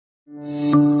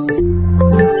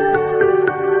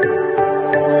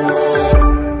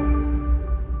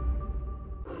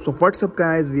What's up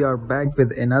guys, we are back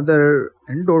with another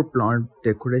indoor plant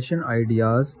decoration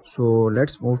ideas. So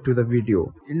let's move to the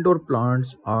video. Indoor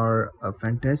plants are a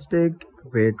fantastic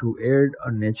way to add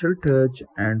a natural touch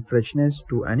and freshness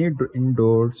to any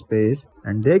indoor space,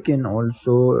 and they can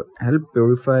also help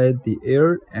purify the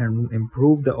air and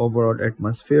improve the overall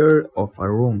atmosphere of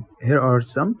a room. Here are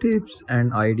some tips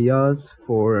and ideas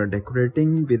for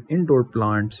decorating with indoor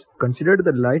plants. Consider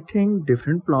the lighting.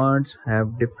 Different plants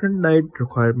have different light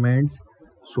requirements,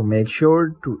 so make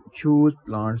sure to choose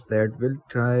plants that will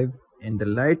thrive in the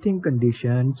lighting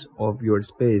conditions of your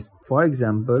space. For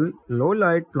example, low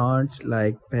light plants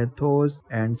like pothos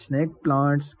and snake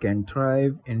plants can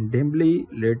thrive in dimly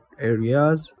lit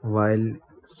areas, while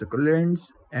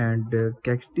succulents and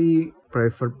cacti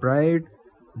prefer bright,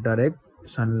 direct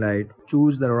sunlight.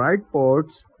 Choose the right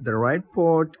pots. The right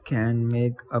pot can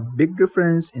make a big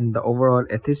difference in the overall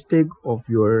aesthetic of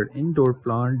your indoor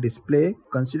plant display.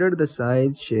 Consider the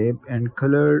size, shape, and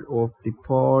color of the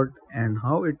pot and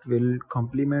how it will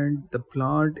complement the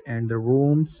plant and the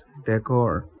room's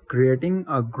decor. Creating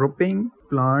a grouping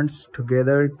plants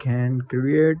together can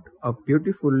create a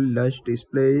beautiful lush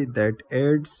display that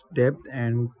adds depth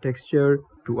and texture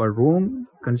to a room.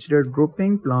 Consider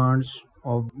grouping plants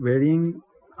of varying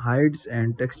heights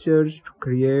and textures to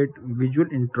create visual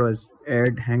interest.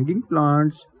 Add hanging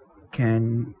plants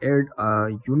can add a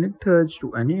unique touch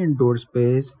to any indoor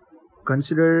space.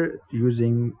 Consider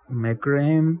using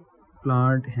macrame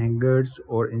plant hangers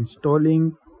or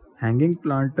installing hanging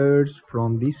planters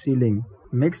from the ceiling.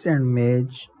 Mix and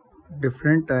match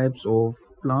different types of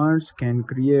plants can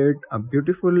create a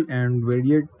beautiful and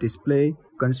varied display.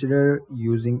 Consider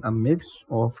using a mix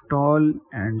of tall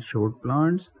and short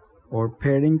plants, or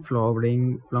pairing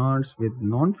flowering plants with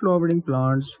non-flowering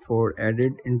plants for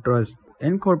added interest.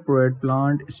 Incorporate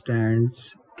plant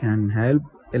stands can help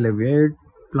elevate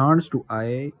plants to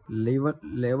eye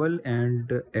level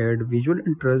and add visual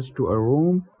interest to a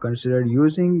room. Consider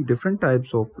using different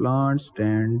types of plant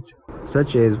stands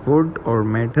such as wood or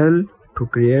metal to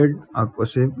create a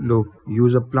cohesive look.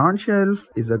 Use a plant shelf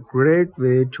is a great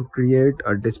way to create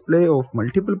a display of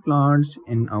multiple plants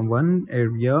in one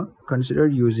area. Consider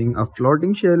using a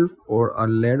floating shelf or a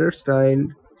ladder style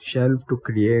shelf to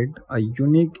create a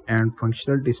unique and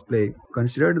functional display.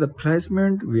 Consider the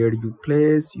placement. Where you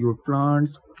place your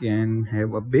plants can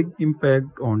have a big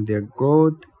impact on their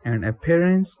growth and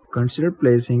appearance. Consider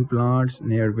placing plants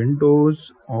near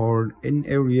windows or in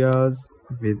areas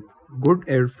with good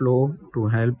airflow to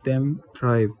help them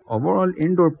thrive. Overall,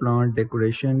 indoor plant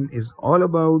decoration is all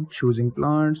about choosing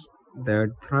plants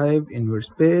that thrive in your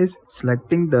space,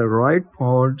 selecting the right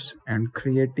pots, and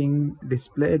creating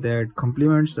display that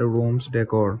complements the room's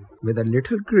decor. With a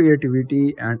little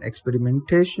creativity and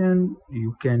experimentation,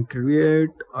 you can create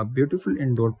a beautiful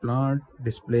indoor plant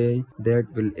display that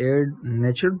will add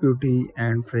natural beauty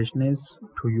and freshness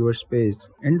to your space.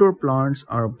 Indoor plants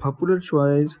are a popular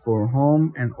choice for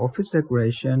home and office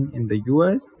decoration in the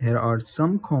US. Here are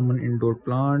some common indoor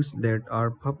plants that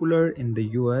are popular in the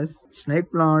US.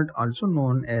 Snake plant, also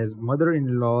known as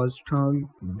mother-in-law's tongue.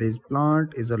 This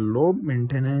plant is a low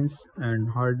maintenance and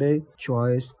hardy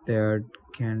choice that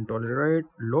can tolerate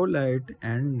low light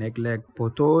and neglect.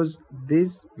 Pothos,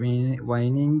 this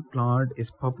vining plant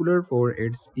is popular for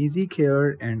its easy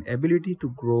care and ability to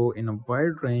grow in a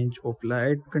wide range of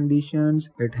light conditions.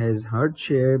 It has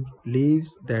heart-shaped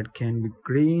leaves that can be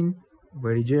green,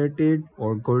 variegated,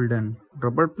 or golden.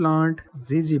 Rubber plant,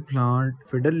 ZZ plant,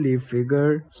 fiddle leaf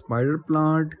figure, spider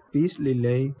plant, peace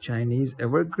lily, Chinese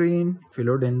evergreen,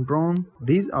 philodendron.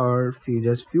 These are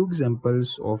just few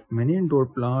examples of many indoor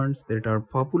plants that are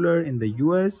popular in the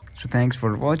US. So thanks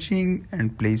for watching,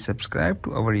 and please subscribe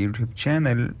to our YouTube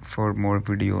channel for more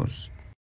videos.